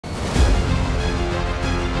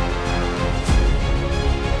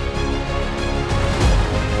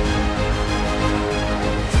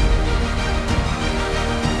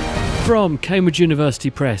From Cambridge University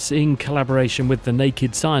Press, in collaboration with The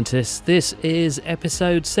Naked Scientists, this is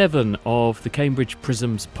episode 7 of the Cambridge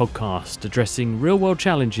Prisms podcast, addressing real-world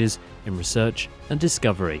challenges in research and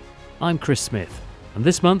discovery. I'm Chris Smith, and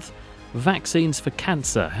this month, vaccines for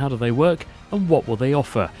cancer. How do they work and what will they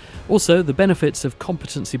offer? Also, the benefits of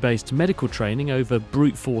competency-based medical training over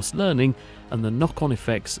brute force learning and the knock-on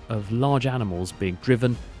effects of large animals being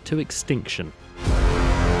driven to extinction.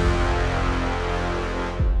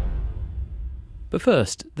 But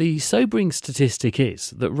first, the sobering statistic is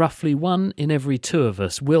that roughly 1 in every 2 of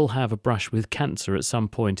us will have a brush with cancer at some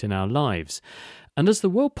point in our lives. And as the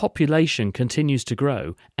world population continues to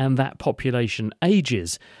grow and that population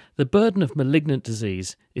ages, the burden of malignant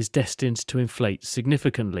disease is destined to inflate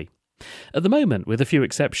significantly. At the moment, with a few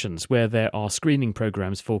exceptions where there are screening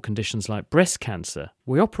programs for conditions like breast cancer,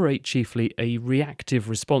 we operate chiefly a reactive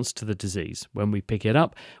response to the disease. When we pick it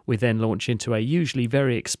up, we then launch into a usually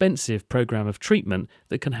very expensive program of treatment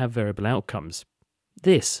that can have variable outcomes.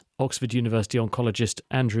 This, Oxford University oncologist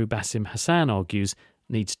Andrew Basim Hassan argues,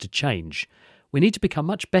 needs to change. We need to become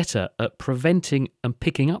much better at preventing and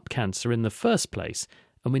picking up cancer in the first place,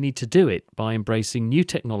 and we need to do it by embracing new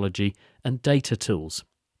technology and data tools.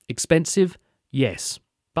 Expensive? Yes.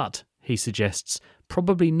 But, he suggests,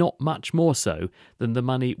 probably not much more so than the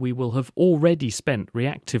money we will have already spent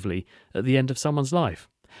reactively at the end of someone's life.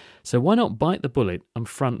 So why not bite the bullet and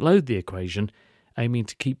front-load the equation, aiming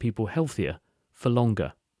to keep people healthier for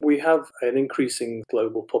longer? We have an increasing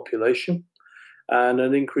global population and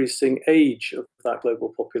an increasing age of that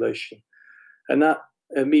global population. And that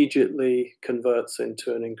immediately converts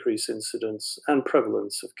into an increased incidence and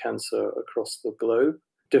prevalence of cancer across the globe.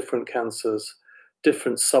 Different cancers,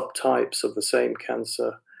 different subtypes of the same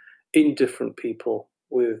cancer in different people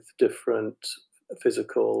with different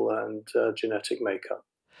physical and genetic makeup.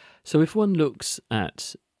 So if one looks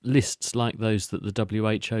at lists like those that the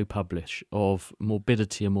WHO publish of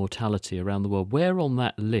morbidity and mortality around the world, where on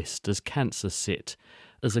that list does cancer sit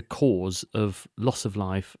as a cause of loss of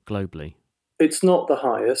life globally? It's not the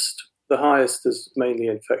highest. The highest is mainly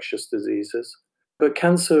infectious diseases. But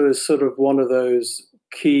cancer is sort of one of those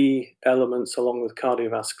key elements, along with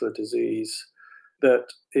cardiovascular disease, that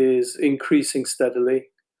is increasing steadily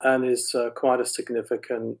and is quite a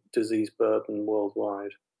significant disease burden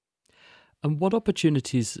worldwide. And what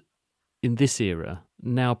opportunities in this era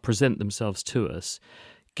now present themselves to us,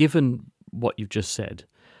 given what you've just said,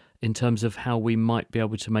 in terms of how we might be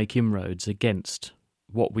able to make inroads against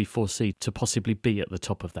what we foresee to possibly be at the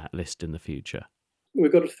top of that list in the future?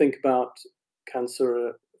 We've got to think about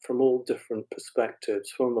cancer from all different perspectives.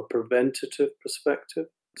 From a preventative perspective,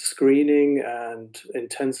 screening and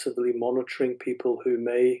intensively monitoring people who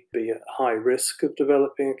may be at high risk of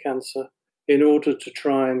developing a cancer in order to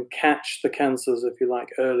try and catch the cancers, if you like,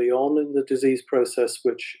 early on in the disease process,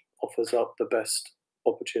 which offers up the best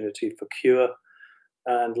opportunity for cure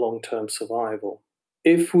and long-term survival.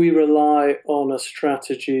 If we rely on a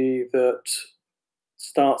strategy that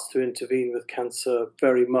starts to intervene with cancer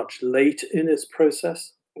very much late in its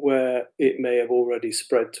process, where it may have already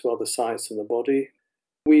spread to other sites in the body,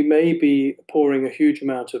 we may be pouring a huge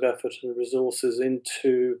amount of effort and resources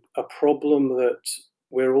into a problem that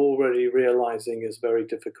we're already realizing is very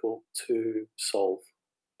difficult to solve.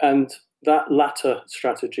 And that latter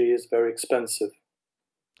strategy is very expensive.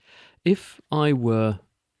 If I were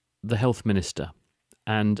the health minister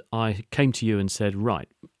and I came to you and said, right,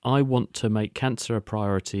 I want to make cancer a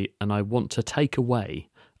priority and I want to take away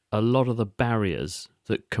a lot of the barriers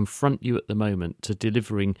that confront you at the moment to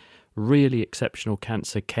delivering really exceptional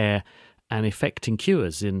cancer care and effecting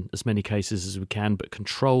cures in as many cases as we can, but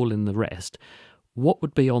control in the rest, what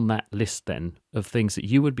would be on that list then of things that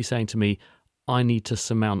you would be saying to me, I need to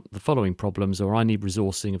surmount the following problems or I need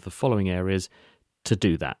resourcing of the following areas to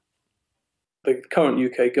do that? The current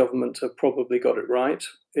UK government have probably got it right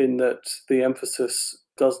in that the emphasis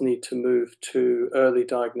does need to move to early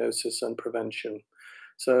diagnosis and prevention.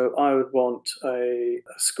 So I would want a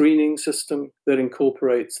screening system that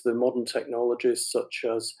incorporates the modern technologies such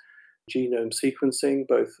as genome sequencing,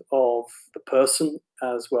 both of the person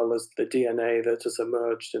as well as the DNA that has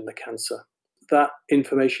emerged in the cancer. That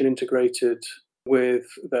information integrated with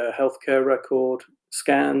their healthcare record,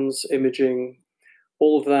 scans, imaging,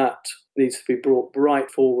 all of that needs to be brought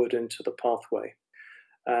right forward into the pathway.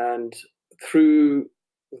 And through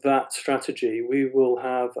that strategy, we will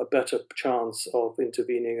have a better chance of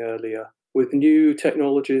intervening earlier with new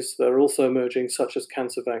technologies that are also emerging, such as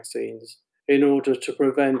cancer vaccines, in order to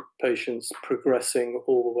prevent patients progressing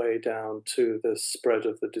all the way down to the spread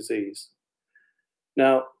of the disease.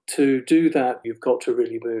 Now, to do that, you've got to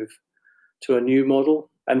really move to a new model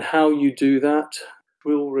And how you do that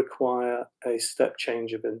will require a step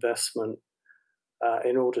change of investment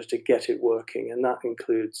in order to get it working. And that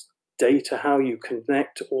includes data, how you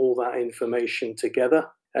connect all that information together,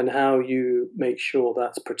 and how you make sure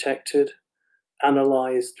that's protected,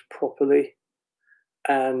 analysed properly,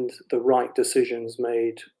 and the right decisions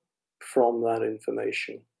made from that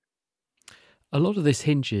information. A lot of this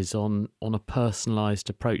hinges on a personalised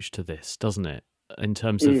approach to this, doesn't it? In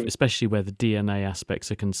terms of, especially where the DNA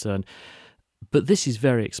aspects are concerned. But this is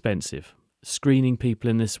very expensive. Screening people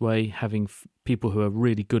in this way, having people who are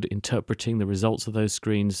really good at interpreting the results of those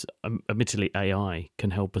screens, admittedly AI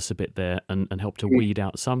can help us a bit there and help to weed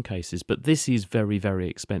out some cases, but this is very, very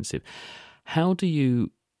expensive. How do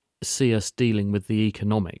you see us dealing with the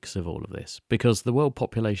economics of all of this? Because the world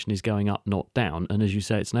population is going up, not down, and as you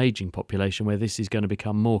say, it's an ageing population where this is going to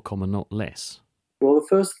become more common, not less. Well, the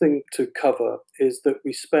first thing to cover is that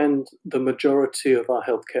we spend the majority of our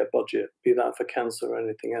healthcare budget, be that for cancer or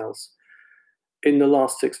anything else, in the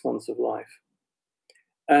last 6 months of life.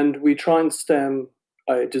 And we try and stem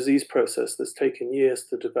a disease process that's taken years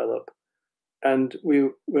to develop. And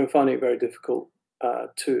we're finding it very difficult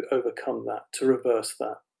to overcome that, to reverse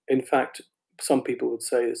that. In fact, some people would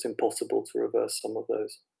say it's impossible to reverse some of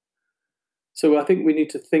those. So I think we need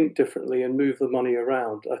to think differently and move the money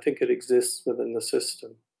around. I think it exists within the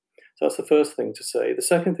system. So that's the first thing to say. The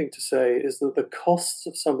second thing to say is that the costs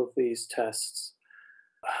of some of these tests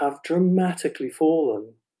have dramatically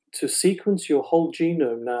fallen. To sequence your whole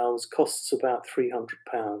genome now costs about £300.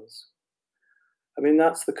 I mean,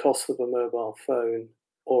 that's the cost of a mobile phone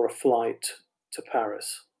or a flight to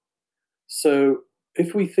Paris. So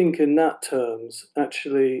if we think in that terms,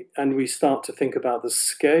 actually, and we start to think about the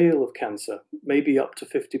scale of cancer, maybe up to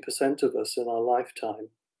 50% of us in our lifetime,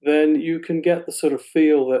 then you can get the sort of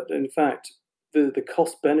feel that, in fact, the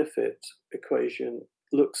cost-benefit equation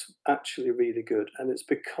looks actually really good. And it's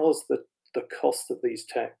because the cost of these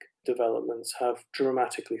tech developments have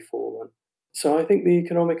dramatically fallen. So I think the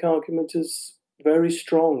economic argument is very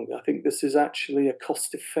strong. I think this is actually a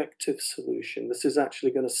cost-effective solution. This is actually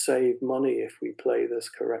going to save money if we play this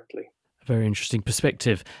correctly. A very interesting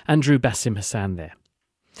perspective. Andrew Basim Hassan there.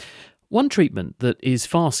 One treatment that is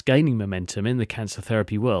fast gaining momentum in the cancer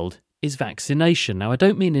therapy world is vaccination. Now, I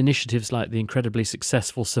don't mean initiatives like the incredibly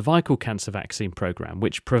successful cervical cancer vaccine programme,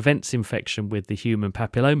 which prevents infection with the human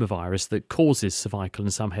papillomavirus that causes cervical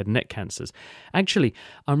and some head and neck cancers. Actually,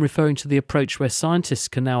 I'm referring to the approach where scientists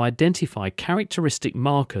can now identify characteristic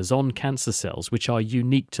markers on cancer cells which are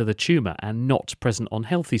unique to the tumour and not present on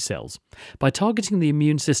healthy cells. By targeting the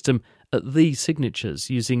immune system at these signatures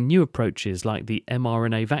using new approaches like the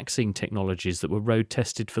mRNA vaccine technologies that were road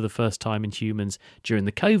tested for the first time in humans during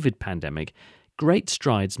the COVID pandemic, great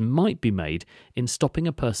strides might be made in stopping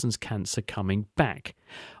a person's cancer coming back.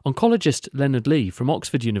 Oncologist Leonard Lee from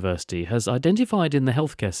Oxford University has identified in the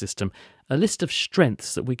healthcare system a list of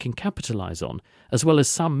strengths that we can capitalise on, as well as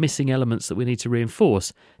some missing elements that we need to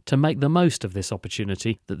reinforce to make the most of this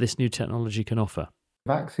opportunity that this new technology can offer.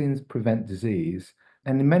 Vaccines prevent disease.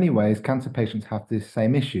 And in many ways, cancer patients have this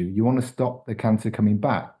same issue. You want to stop the cancer coming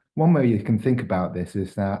back. One way you can think about this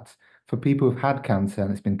is that for people who've had cancer and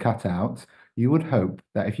it's been cut out, you would hope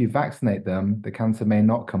that if you vaccinate them, the cancer may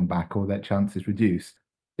not come back or their chance is reduced.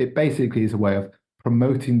 It basically is a way of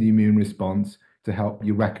promoting the immune response to help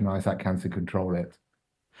you recognize that cancer, control it.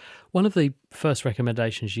 One of the first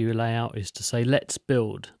recommendations you lay out is to say, let's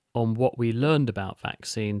build on what we learned about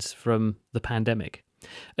vaccines from the pandemic.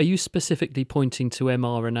 Are you specifically pointing to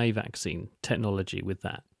mRNA vaccine technology with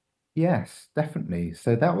that? Yes, definitely.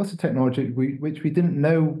 So that was a technology which we didn't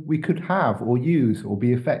know we could have or use or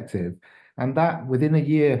be effective. And that within a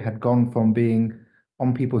year had gone from being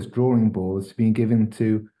on people's drawing boards to being given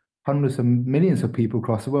to hundreds of millions of people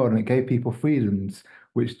across the world. And it gave people freedoms,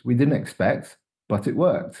 which we didn't expect, but it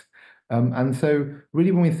worked. And so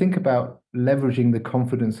really when we think about leveraging the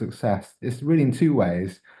confident success, it's really in two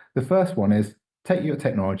ways. The first one is take your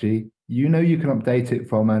technology, you know you can update it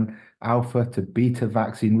from an alpha to beta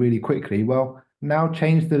vaccine really quickly. Well, now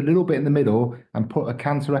change the little bit in the middle and put a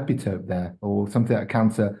cancer epitope there or something that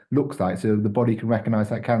cancer looks like so the body can recognize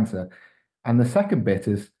that cancer. And the second bit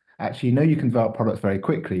is actually, you know you can develop products very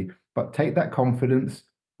quickly, but take that confidence,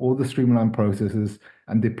 all the streamlined processes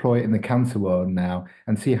and deploy it in the cancer world now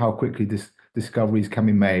and see how quickly discoveries can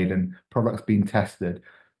be made and products being tested.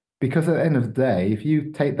 Because at the end of the day, if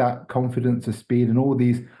you take that confidence to speed and all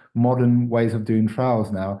these modern ways of doing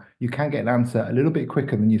trials now, you can get an answer a little bit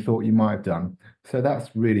quicker than you thought you might have done. So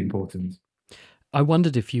that's really important. I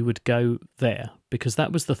wondered if you would go there, because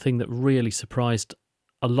that was the thing that really surprised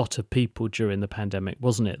a lot of people during the pandemic,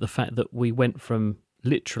 wasn't it? The fact that we went from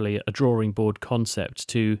literally a drawing board concept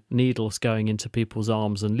to needles going into people's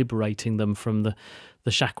arms and liberating them from the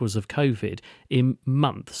shackles of COVID in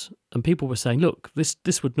months. And people were saying, look,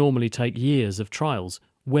 this would normally take years of trials.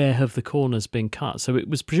 Where have the corners been cut? So it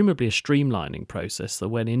was presumably a streamlining process that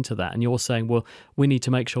went into that. And you're saying, well, we need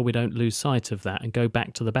to make sure we don't lose sight of that and go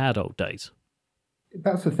back to the bad old days.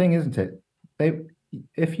 That's the thing, isn't it?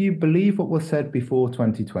 If you believe what was said before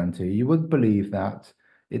 2020, you would believe that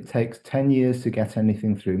it takes 10 years to get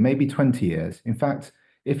anything through, maybe 20 years. In fact,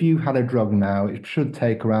 if you had a drug now, it should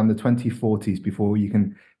take around the 2040s before you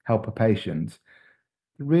can help a patient.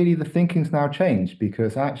 Really, the thinking's now changed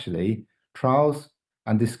because actually trials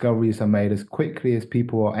and discoveries are made as quickly as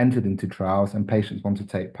people are entered into trials and patients want to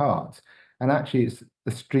take part. And actually, it's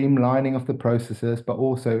the streamlining of the processes, but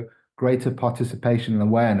also greater participation and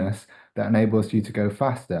awareness that enables you to go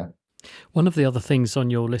faster. One of the other things on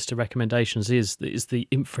your list of recommendations is the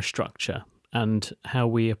infrastructure and how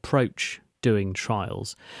we approach doing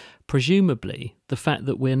trials. Presumably, the fact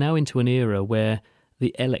that we're now into an era where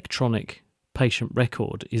the electronic patient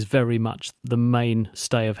record is very much the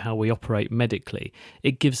mainstay of how we operate medically.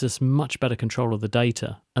 It gives us much better control of the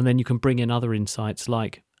data, and then you can bring in other insights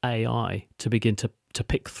like AI to begin to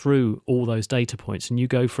pick through all those data points, and you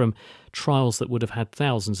go from trials that would have had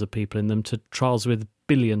thousands of people in them to trials with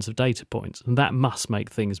billions of data points, and that must make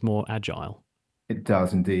things more agile. It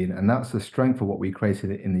does indeed, and that's the strength of what we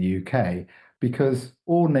created in the UK, because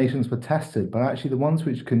all nations were tested, but actually the ones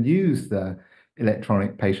which can use the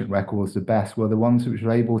electronic patient records the best were the ones which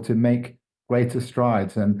were able to make greater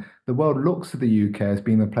strides. And the world looks at the UK as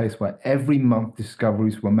being the place where every month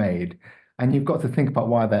discoveries were made. And you've got to think about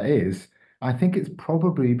why that is. I think it's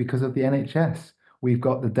probably because of the NHS. We've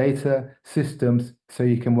got the data systems so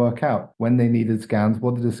you can work out when they needed scans,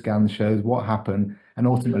 what did the scan show, what happened, and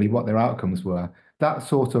ultimately what their outcomes were. That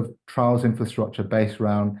sort of trials infrastructure based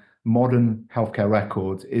around modern healthcare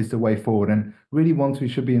records is the way forward, and really ones we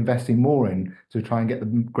should be investing more in to try and get the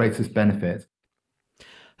greatest benefit.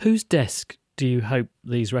 Whose desk do you hope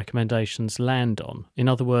these recommendations land on? In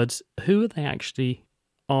other words, who are they actually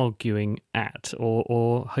arguing at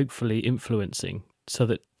or hopefully influencing so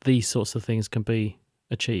that these sorts of things can be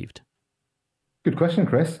achieved? Good question,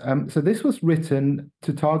 Chris. So this was written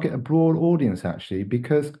to target a broad audience, actually,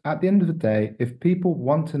 because at the end of the day, if people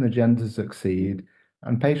want an agenda to succeed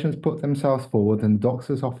and patients put themselves forward and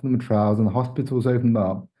doctors offer them trials and the hospitals open them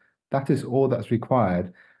up, that is all that's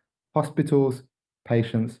required. Hospitals,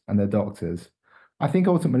 patients, and their doctors. I think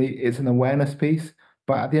ultimately it's an awareness piece,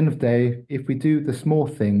 but at the end of the day, if we do the small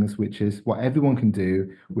things, which is what everyone can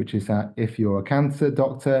do, which is that if you're a cancer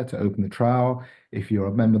doctor, to open the trial, if you're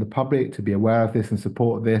a member of the public, to be aware of this and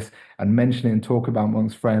support this and mention it and talk about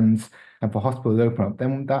amongst friends, and for hospitals to open up,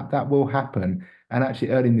 then that will happen. And actually,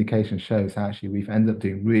 early indication shows actually we've ended up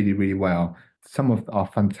doing really, really well. Some of our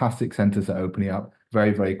fantastic centres are opening up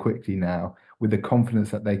very, very quickly now with the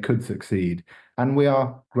confidence that they could succeed. And we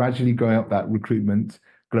are gradually growing up that recruitment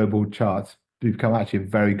global charts to become actually a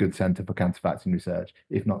very good centre for cancer vaccine research,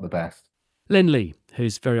 if not the best. Len Lee,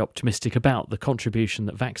 who's very optimistic about the contribution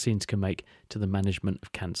that vaccines can make to the management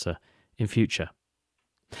of cancer in future.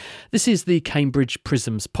 This is the Cambridge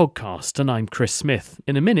Prisms podcast, and I'm Chris Smith.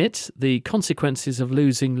 In a minute, the consequences of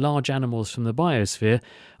losing large animals from the biosphere,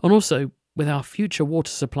 and also, with our future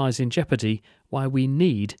water supplies in jeopardy, why we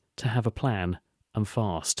need to have a plan, and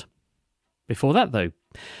fast. Before that, though,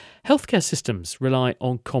 healthcare systems rely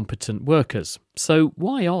on competent workers. So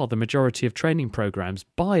why are the majority of training programmes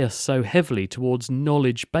biased so heavily towards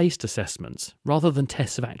knowledge-based assessments rather than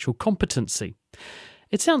tests of actual competency?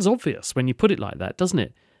 It sounds obvious when you put it like that, doesn't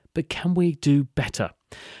it? But can we do better?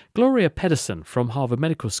 Gloria Pedersen from Harvard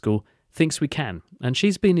Medical School thinks we can, and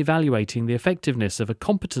she's been evaluating the effectiveness of a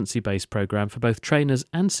competency-based programme for both trainers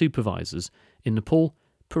and supervisors in Nepal,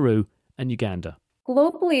 Peru and Uganda.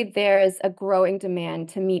 Globally, there is a growing demand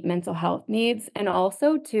to meet mental health needs and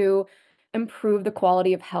also to improve the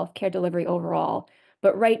quality of healthcare delivery overall.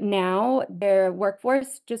 But right now, their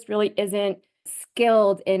workforce just really isn't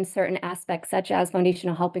skilled in certain aspects, such as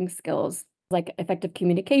foundational helping skills like effective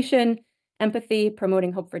communication, empathy,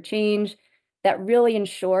 promoting hope for change, that really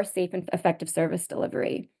ensure safe and effective service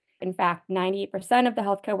delivery. In fact, 98% of the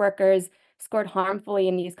healthcare workers scored harmfully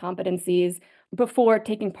in these competencies before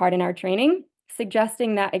taking part in our training,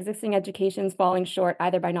 suggesting that existing education is falling short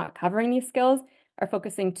either by not covering these skills or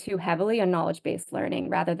focusing too heavily on knowledge-based learning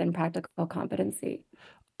rather than practical competency.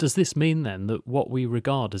 Does this mean then that what we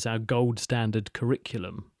regard as our gold standard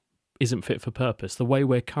curriculum isn't fit for purpose? The way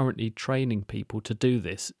we're currently training people to do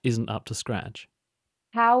this isn't up to scratch?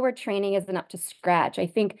 How we're training isn't up to scratch. I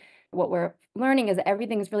think what we're learning is that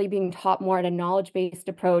everything's really being taught more at a knowledge-based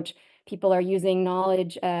approach. People are using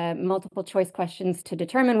knowledge, multiple choice questions to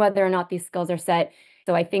determine whether or not these skills are set.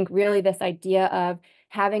 So I think really this idea of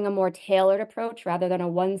having a more tailored approach rather than a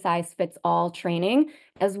one-size-fits-all training,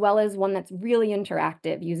 as well as one that's really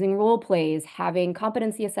interactive, using role plays, having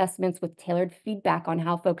competency assessments with tailored feedback on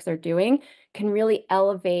how folks are doing, can really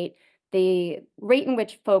elevate the rate in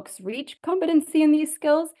which folks reach competency in these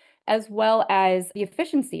skills, as well as the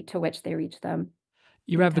efficiency to which they reach them.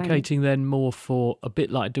 You're advocating then more for a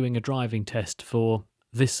bit like doing a driving test for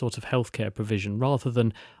this sort of healthcare provision, rather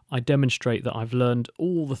than I demonstrate that I've learned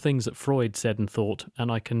all the things that Freud said and thought,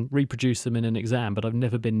 and I can reproduce them in an exam, but I've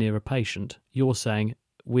never been near a patient. You're saying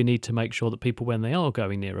we need to make sure that people, when they are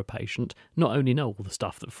going near a patient, not only know all the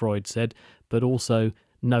stuff that Freud said, but also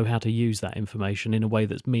know how to use that information in a way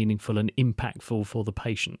that's meaningful and impactful for the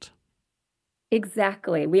patient.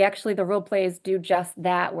 Exactly. The role plays do just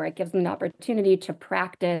that, where it gives them the opportunity to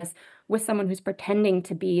practice with someone who's pretending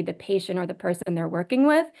to be the patient or the person they're working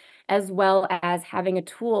with, as well as having a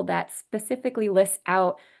tool that specifically lists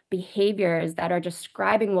out behaviors that are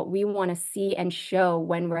describing what we want to see and show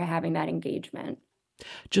when we're having that engagement.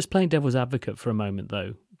 Just playing devil's advocate for a moment,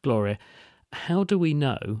 though, Gloria, how do we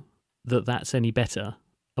know that that's any better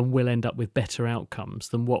and we'll end up with better outcomes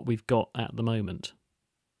than what we've got at the moment?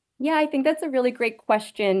 Yeah, I think that's a really great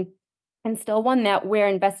question, and still one that we're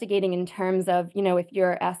investigating in terms of, if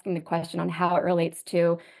you're asking the question on how it relates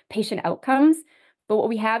to patient outcomes. But what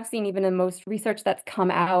we have seen, even in most research that's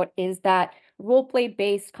come out, is that role play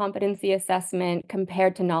based competency assessment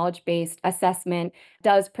compared to knowledge based assessment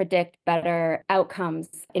does predict better outcomes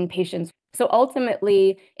in patients. So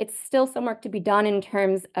ultimately, it's still some work to be done in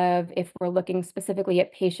terms of if we're looking specifically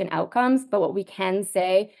at patient outcomes. But what we can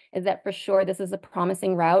say is that for sure, this is a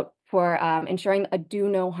promising route for ensuring a do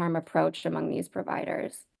no harm approach among these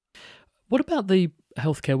providers. What about the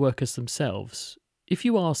healthcare workers themselves? If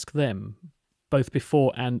you ask them, both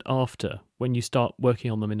before and after, when you start working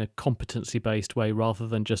on them in a competency-based way rather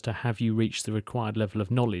than just a have you reached the required level of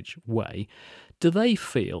knowledge way, do they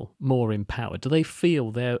feel more empowered? Do they feel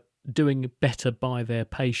they're doing better by their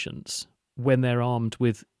patients when they're armed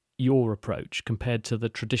with your approach compared to the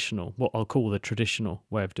traditional, what I'll call the traditional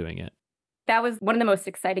way of doing it? That was one of the most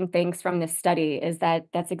exciting things from this study, is that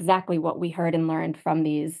that's exactly what we heard and learned from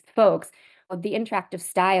these folks. The interactive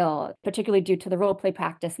style, particularly due to the role play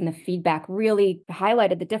practice and the feedback, really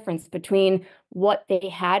highlighted the difference between what they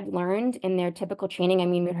had learned in their typical training. I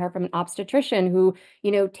mean, we heard from an obstetrician who,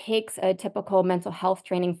 takes a typical mental health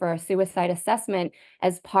training for a suicide assessment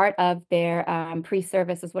as part of their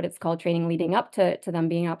pre-service, is what it's called, training leading up to them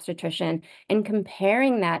being an obstetrician, and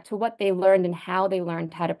comparing that to what they learned and how they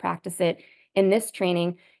learned how to practice it in this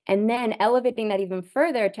training, and then elevating that even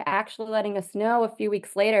further to actually letting us know a few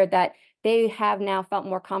weeks later that they have now felt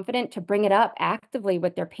more confident to bring it up actively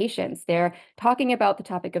with their patients. They're talking about the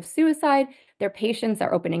topic of suicide. Their patients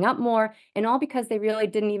are opening up more, and all because they really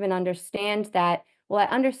didn't even understand that, well,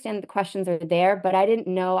 I understand the questions are there, but I didn't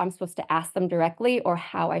know I'm supposed to ask them directly or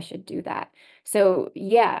how I should do that. So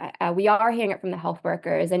yeah, we are hearing it from the health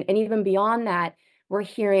workers. And even beyond that, we're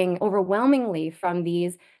hearing overwhelmingly from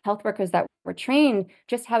these health workers that were trained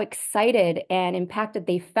just how excited and impacted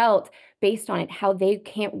they felt based on it, how they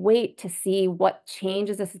can't wait to see what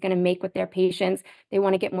changes this is going to make with their patients. They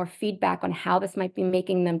want to get more feedback on how this might be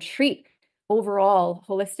making them treat overall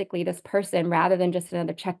holistically this person rather than just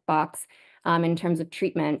another checkbox in terms of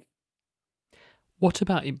treatment. What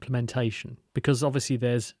about implementation? Because obviously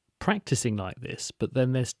there's practicing like this, but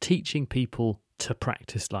then there's teaching people to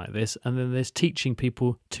practice like this, and then there's teaching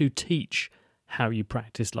people to teach how you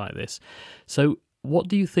practice like this. So what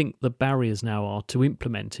do you think the barriers now are to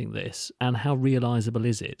implementing this, and how realizable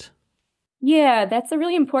is it? Yeah, that's a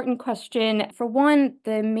really important question. For one,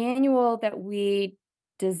 the manual that we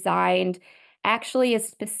designed actually is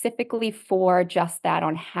specifically for just that,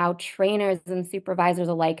 on how trainers and supervisors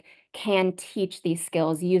alike can teach these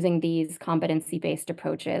skills using these competency-based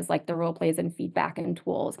approaches like the role plays and feedback and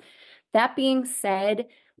tools. That being said,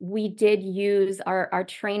 we did use our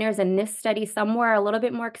trainers in this study. Some were a little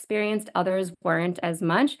bit more experienced, others weren't as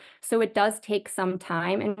much. So it does take some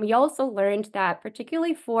time. And we also learned that,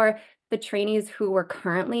 particularly for the trainees who were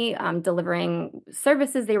currently delivering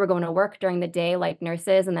services, they were going to work during the day, like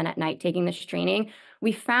nurses, and then at night taking this training.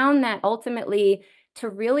 We found that ultimately, to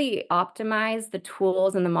really optimize the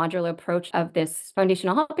tools and the modular approach of this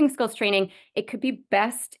foundational helping skills training, it could be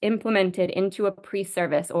best implemented into a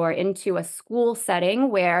pre-service or into a school setting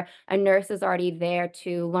where a nurse is already there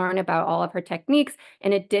to learn about all of her techniques,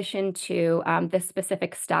 in addition to this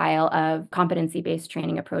specific style of competency-based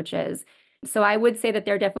training approaches. So I would say that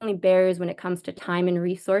there are definitely barriers when it comes to time and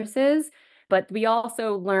resources. But we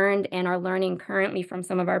also learned and are learning currently from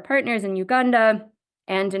some of our partners in Uganda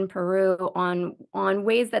and in Peru on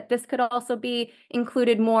ways that this could also be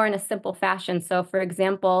included more in a simple fashion. So for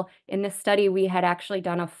example, in this study, we had actually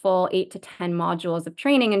done a full 8 to 10 modules of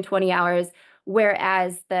training in 20 hours,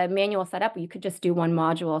 whereas the manual setup, you could just do one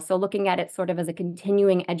module. So looking at it sort of as a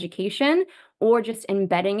continuing education or just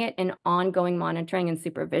embedding it in ongoing monitoring and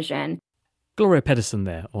supervision. Gloria Pedersen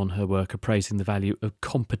there on her work appraising the value of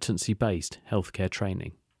competency-based healthcare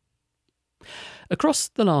training. Across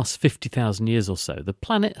the last 50,000 years or so, the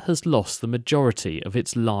planet has lost the majority of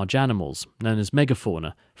its large animals, known as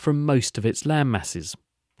megafauna, from most of its land masses.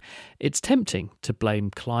 It's tempting to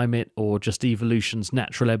blame climate or just evolution's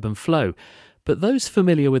natural ebb and flow, but those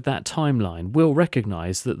familiar with that timeline will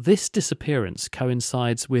recognise that this disappearance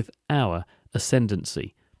coincides with our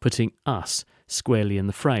ascendancy, putting us squarely in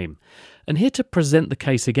the frame. And here to present the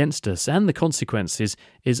case against us and the consequences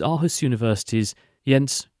is Aarhus University's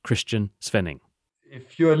Jens Christian Svenning.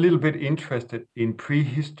 If you're a little bit interested in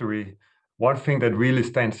prehistory, one thing that really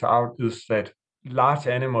stands out is that large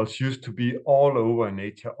animals used to be all over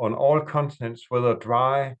nature, on all continents, whether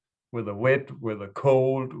dry, whether wet, whether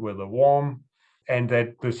cold, whether warm. And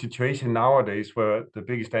that the situation nowadays where the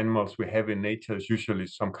biggest animals we have in nature is usually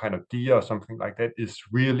some kind of deer or something like that is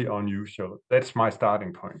really unusual. That's my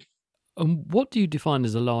starting point. And what do you define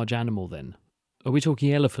as a large animal then? Are we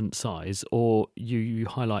talking elephant size, or you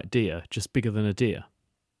highlight deer, just bigger than a deer?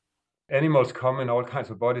 Animals come in all kinds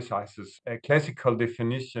of body sizes. A classical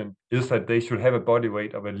definition is that they should have a body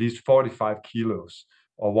weight of at least 45 kilos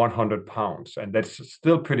or 100 pounds. And that's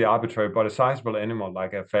still pretty arbitrary, but a sizable animal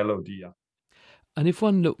like a fallow deer. And if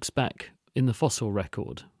one looks back in the fossil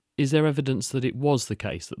record, is there evidence that it was the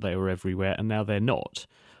case that they were everywhere and now they're not?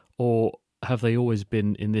 Or have they always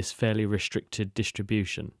been in this fairly restricted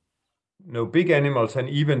distribution? No, big animals and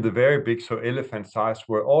even the very big, so elephant size,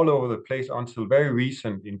 were all over the place until very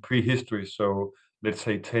recent in prehistory. So let's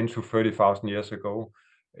say 10 to 30,000 years ago.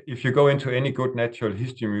 If you go into any good natural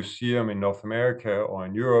history museum in North America or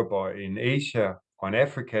in Europe or in Asia or in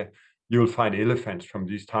Africa, you'll find elephants from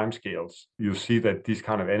these timescales. You'll see that these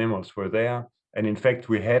kind of animals were there. And in fact,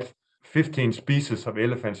 we had 15 species of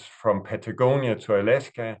elephants from Patagonia to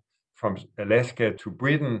Alaska, from Alaska to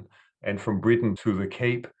Britain, and from Britain to the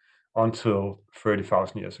Cape until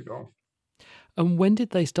 30,000 years ago. And when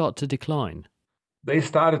did they start to decline? They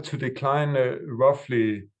started to decline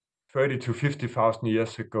roughly 30 to 50,000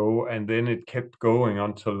 years ago, and then it kept going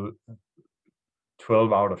until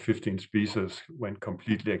 12 out of 15 species went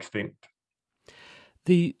completely extinct.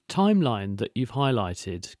 The timeline that you've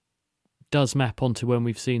highlighted does map onto when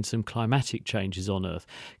we've seen some climatic changes on Earth.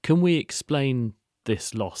 Can we explain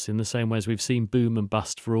this loss in the same way as we've seen boom and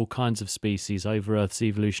bust for all kinds of species over Earth's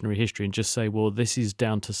evolutionary history, and just say, well, this is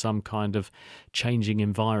down to some kind of changing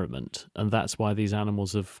environment, and that's why these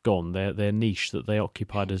animals have gone? Their niche that they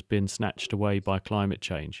occupied has been snatched away by climate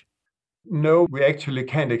change? No, we actually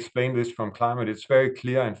can't explain this from climate. It's very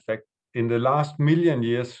clear. In fact, in the last million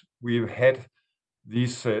years, we've had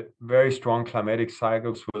these very strong climatic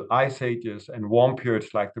cycles with ice ages and warm periods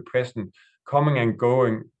like the present coming and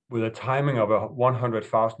going with a timing of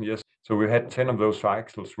 100,000 years. So we had 10 of those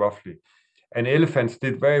cycles roughly. And elephants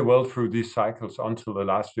did very well through these cycles until the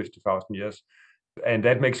last 50,000 years. And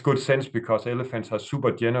that makes good sense because elephants are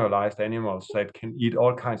super generalized animals that can eat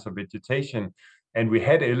all kinds of vegetation. And we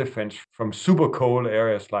had elephants from super cold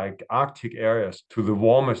areas like Arctic areas to the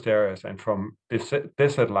warmest areas, and from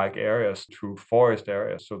desert-like areas to forest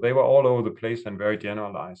areas. So they were all over the place and very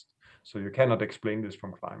generalized. So you cannot explain this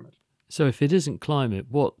from climate. So if it isn't climate,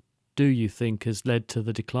 what do you think has led to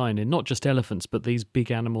the decline in not just elephants, but these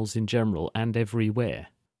big animals in general and everywhere?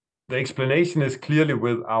 The explanation is clearly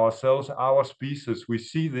with ourselves, our species. We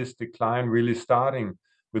see this decline really starting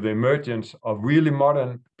with the emergence of really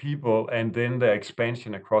modern people and then the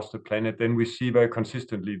expansion across the planet. Then we see very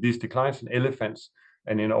consistently these declines in elephants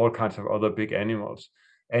and in all kinds of other big animals.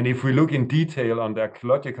 And if we look in detail on the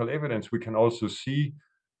archaeological evidence, we can also see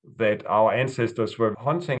that our ancestors were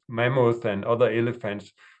hunting mammoths and other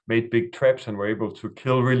elephants, made big traps and were able to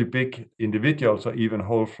kill really big individuals or even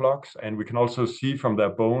whole flocks. And we can also see from their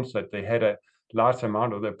bones that they had a large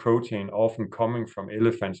amount of their protein often coming from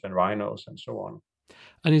elephants and rhinos and so on.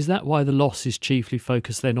 And is that why the loss is chiefly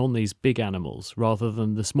focused then on these big animals rather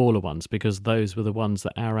than the smaller ones, because those were the ones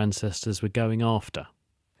that our ancestors were going after?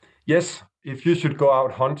 Yes, if you should go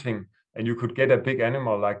out hunting, and you could get a big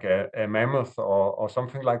animal like a mammoth or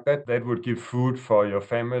something like that, that would give food for your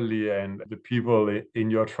family and the people in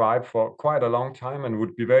your tribe for quite a long time, and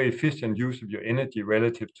would be very efficient use of your energy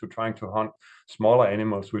relative to trying to hunt smaller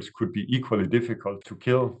animals, which could be equally difficult to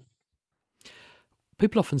kill.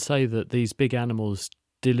 People often say that these big animals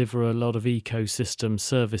deliver a lot of ecosystem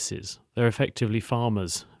services. They're effectively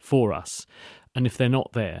farmers for us. And if they're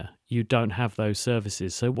not there, you don't have those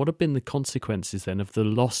services. So what have been the consequences then of the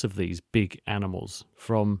loss of these big animals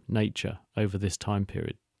from nature over this time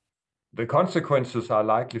period? The consequences are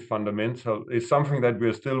likely fundamental. It's something that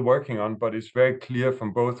we're still working on, but it's very clear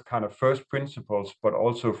from both kind of first principles, but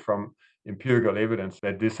also from empirical evidence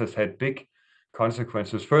that this has had big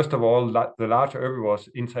consequences. First of all, the large herbivores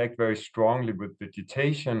interact very strongly with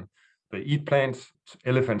vegetation. They eat plants,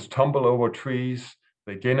 elephants tumble over trees,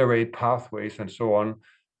 they generate pathways and so on.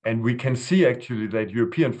 And we can see actually that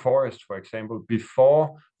European forests, for example,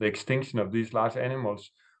 before the extinction of these large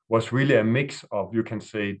animals, was really a mix of, you can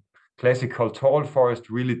say, classical tall forest,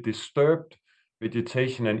 really disturbed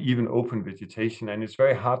vegetation and even open vegetation. And it's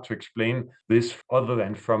very hard to explain this other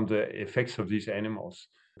than from the effects of these animals.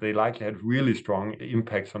 They likely had really strong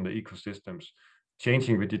impacts on the ecosystems,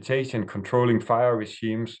 changing vegetation, controlling fire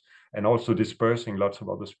regimes, and also dispersing lots of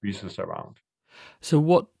other species around. So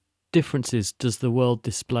what differences does the world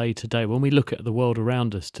display today? When we look at the world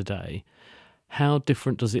around us today, how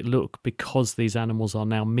different does it look because these animals are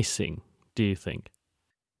now missing, do you think?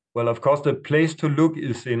 Well, of course, the place to look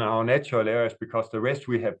is in our natural areas, because the rest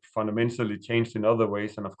we have fundamentally changed in other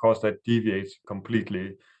ways. And of course, that deviates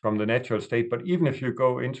completely from the natural state. But even if you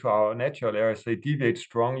go into our natural areas, they deviate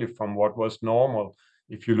strongly from what was normal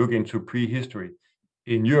if you look into prehistory.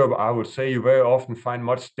 In Europe, I would say you very often find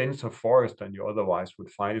much denser forest than you otherwise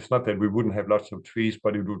would find. It's not that we wouldn't have lots of trees,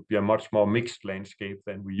 but it would be a much more mixed landscape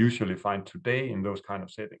than we usually find today in those kind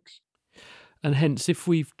of settings. And hence, if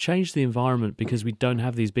we've changed the environment because we don't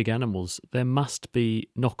have these big animals, there must be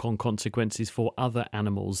knock-on consequences for other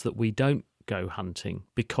animals that we don't go hunting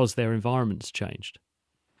because their environment's changed.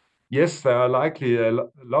 Yes, there are likely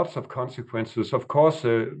lots of consequences. Of course,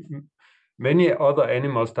 many other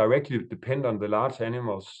animals directly depend on the large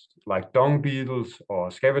animals, like dung beetles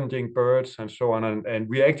or scavenging birds and so on. And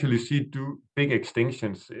we actually see big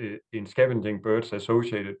extinctions in scavenging birds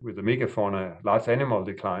associated with the megafauna, large animal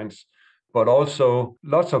declines, but also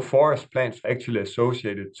lots of forest plants actually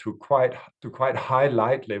associated to quite high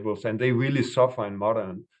light levels, and they really suffer in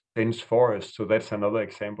modern dense forests. So that's another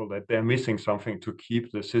example that they're missing something to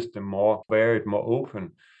keep the system more varied, more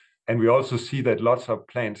open. And we also see that lots of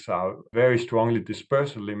plants are very strongly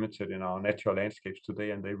dispersal limited in our natural landscapes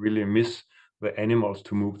today, and they really miss the animals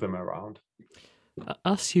to move them around.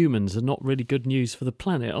 Us humans are not really good news for the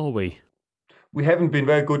planet, are we? We haven't been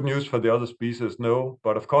very good news for the other species, no.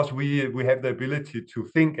 But of course, we have the ability to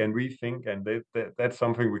think and rethink, and that's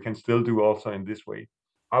something we can still do also in this way.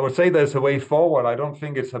 I would say there's a way forward. I don't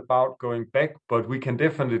think it's about going back, but we can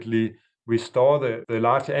definitely restore the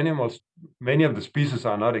large animals. Many of the species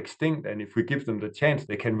are not extinct, and if we give them the chance,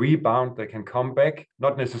 they can rebound, they can come back,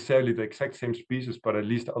 not necessarily the exact same species, but at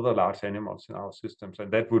least other large animals in our systems.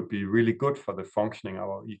 And that would be really good for the functioning of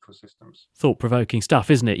our ecosystems. Thought-provoking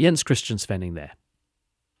stuff, isn't it? Jens Christian Svenning there.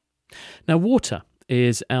 Now, water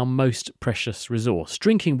is our most precious resource.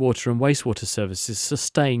 Drinking water and wastewater services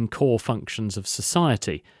sustain core functions of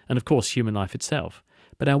society and, of course, human life itself.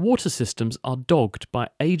 But our water systems are dogged by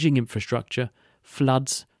ageing infrastructure,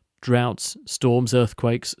 floods, droughts, storms,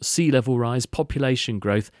 earthquakes, sea level rise, population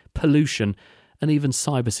growth, pollution, and even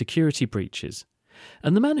cybersecurity breaches.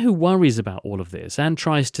 And the man who worries about all of this and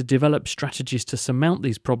tries to develop strategies to surmount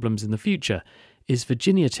these problems in the future is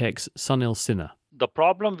Virginia Tech's Sunil Sinha. The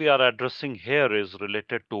problem we are addressing here is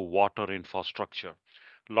related to water infrastructure.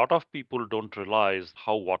 A lot of people don't realize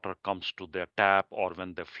how water comes to their tap, or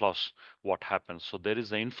when they flush, what happens. So there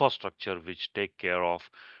is an infrastructure which take care of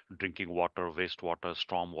drinking water, wastewater,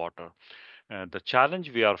 storm water. The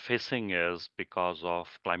challenge we are facing is because of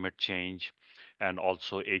climate change and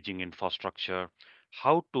also aging infrastructure,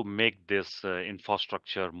 how to make this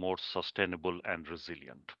infrastructure more sustainable and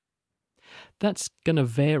resilient. That's going to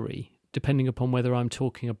vary depending upon whether I'm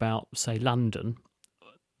talking about, say, London,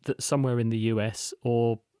 somewhere in the US,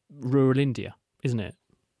 or rural India, isn't it?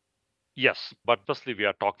 Yes, but firstly, we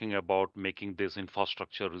are talking about making this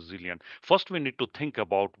infrastructure resilient. First, we need to think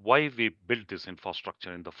about why we built this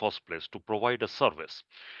infrastructure in the first place, to provide a service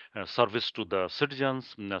to the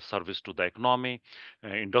citizens, a service to the economy,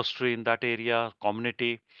 industry in that area,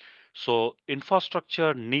 community. So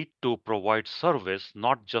infrastructure need to provide service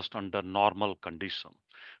not just under normal condition.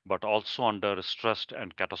 but also under a stressed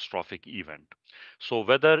and catastrophic event. So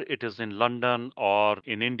whether it is in London or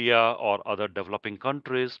in India or other developing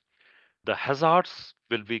countries, the hazards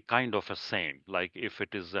will be kind of the same. Like if it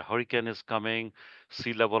is a hurricane is coming,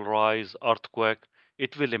 sea level rise, earthquake,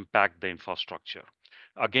 it will impact the infrastructure.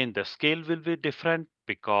 Again, the scale will be different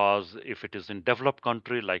because if it is in developed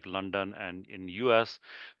country like London and in US,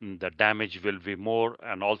 the damage will be more,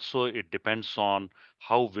 and also it depends on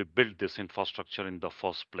how we build this infrastructure in the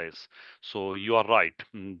first place. So you are right,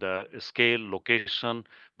 the scale, location,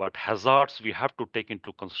 but hazards we have to take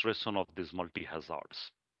into consideration of these multi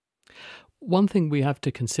hazards. One thing we have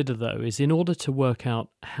to consider, though, is in order to work out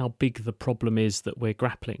how big the problem is that we're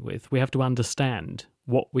grappling with, we have to understand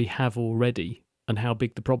what we have already and how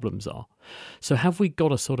big the problems are. So, have we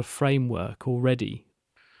got a sort of framework already?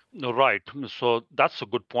 No, right. So that's a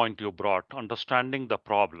good point you brought, understanding the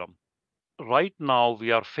problem. Right now,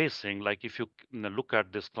 we are facing, like if you look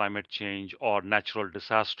at this climate change or natural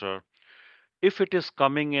disaster, if it is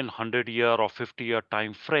coming in 100-year or 50-year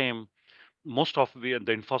time frame, most of the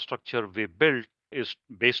infrastructure we built is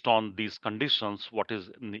based on these conditions. What is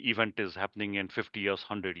the event is happening in 50 years,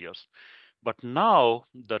 100 years. But now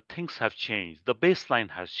the things have changed. The baseline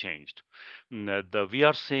has changed. We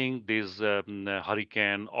are seeing these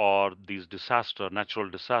hurricane or these disaster, natural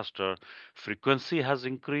disaster, frequency has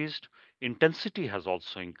increased, intensity has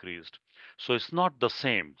also increased. So it's not the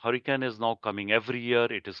same. Hurricane is now coming every year.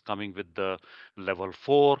 It is coming with the level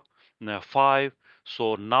 4, 5.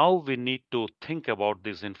 So now we need to think about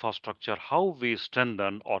this infrastructure, how we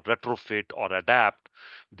strengthen or retrofit or adapt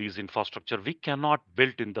these infrastructure. We cannot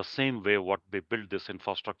build in the same way what we built this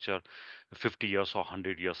infrastructure 50 years or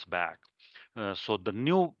 100 years back. So the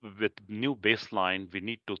new with new baseline, we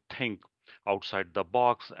need to think outside the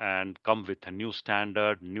box and come with a new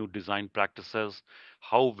standard, new design practices,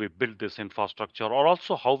 how we build this infrastructure, or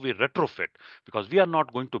also how we retrofit, because we are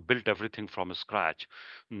not going to build everything from scratch.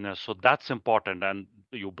 So that's important. And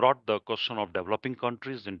you brought the question of developing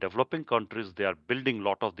countries. In developing countries, they are building a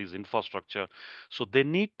lot of these infrastructure. So they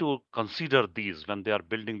need to consider these when they are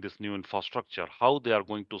building this new infrastructure, how they are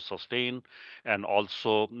going to sustain and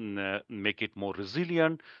also make it more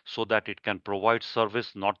resilient so that it can provide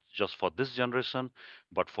service not just for this generation,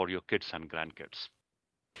 but for your kids and grandkids.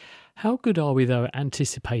 How good are we, though, at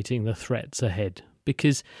anticipating the threats ahead?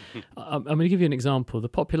 Because I'm going to give you an example. The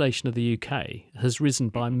population of the UK has risen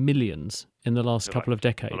by millions in the last couple of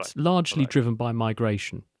decades, largely driven by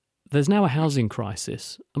migration. There's now a housing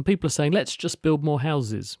crisis, and people are saying, let's just build more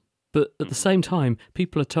houses. But at the same time,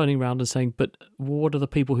 people are turning around and saying, but what are the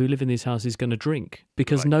people who live in these houses going to drink?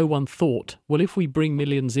 Because no one thought, well, if we bring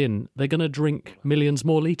millions in, they're going to drink millions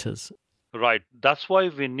more litres. Right. That's why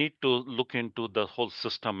we need to look into the whole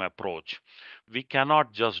system approach. We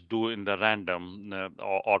cannot just do in the random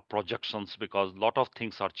or projections, because a lot of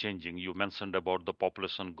things are changing. You mentioned about the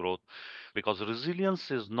population growth, because resilience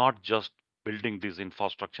is not just building this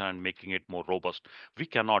infrastructure and making it more robust. We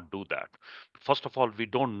cannot do that. First of all, we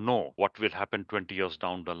don't know what will happen 20 years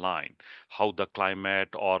down the line, how the climate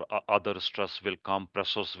or other stress will come,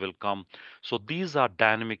 pressures will come. So these are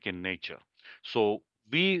dynamic in nature. So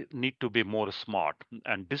we need to be more smart,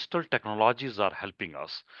 and digital technologies are helping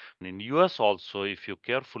us. And in US also, if you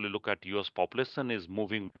carefully look at US population is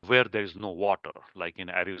moving where there is no water, like in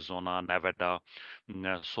Arizona, Nevada.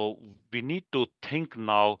 So we need to think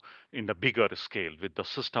now in the bigger scale with the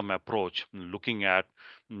system approach, looking at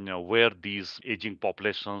where these aging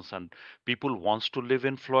populations and people wants to live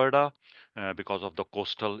in Florida because of the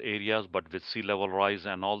coastal areas, but with sea level rise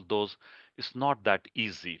and all those, it's not that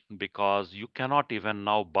easy, because you cannot even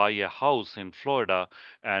now buy a house in Florida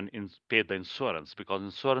and pay the insurance, because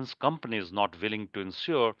insurance company is not willing to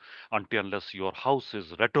insure until unless your house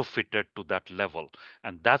is retrofitted to that level,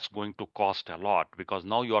 and that's going to cost a lot, because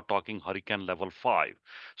now you are talking hurricane level 5.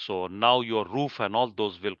 So now your roof and all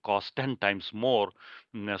those will cost 10 times more.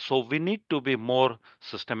 So we need to be more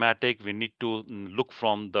systematic. We need to look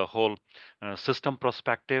from the whole system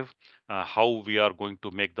perspective, how we are going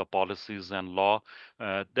to make the policies and law.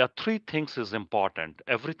 There are three things is important.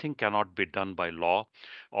 Everything cannot be done by law.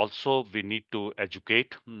 Also, we need to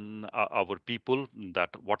educate our people that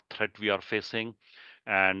what threat we are facing,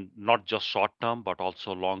 and not just short term, but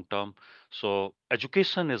also long term. So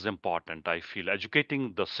education is important, I feel,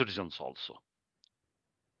 educating the citizens also.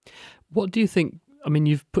 What do you think? I mean,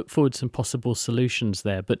 you've put forward some possible solutions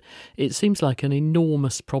there, but it seems like an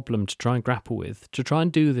enormous problem to try and grapple with, to try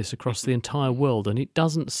and do this across the entire world. And it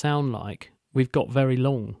doesn't sound like we've got very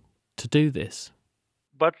long to do this.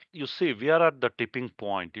 But you see, we are at the tipping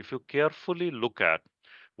point. If you carefully look at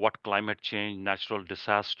what climate change, natural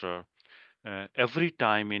disaster, Every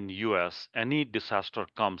time in US any disaster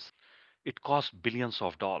comes, it costs billions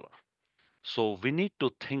of dollars. So we need to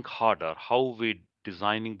think harder how we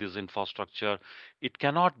designing this infrastructure. It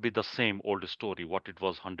cannot be the same old story what it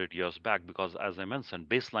was 100 years back, because as I mentioned,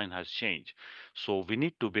 baseline has changed. So we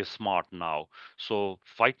need to be smart now. So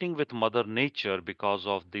fighting with mother nature because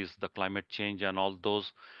of this the climate change and all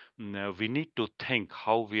those, we need to think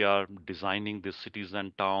how we are designing the cities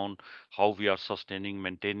and town, how we are sustaining,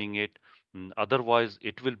 maintaining it. Otherwise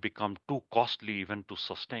it will become too costly even to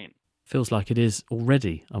sustain. Feels like it is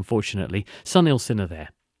already, unfortunately. Sunil Sinha there.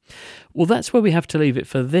 Well, that's where we have to leave it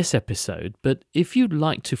for this episode, but if you'd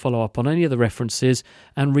like to follow up on any of the references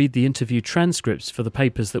and read the interview transcripts for the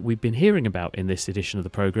papers that we've been hearing about in this edition of the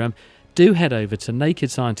programme, do head over to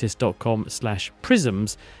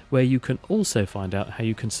nakedscientist.com/prisms, where you can also find out how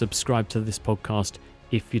you can subscribe to this podcast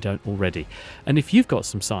if you don't already. And if you've got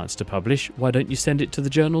some science to publish, why don't you send it to the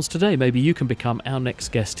journals today? Maybe you can become our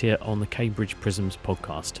next guest here on the Cambridge Prisms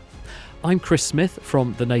podcast. I'm Chris Smith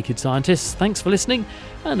from The Naked Scientists. Thanks for listening,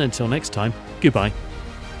 and until next time, goodbye.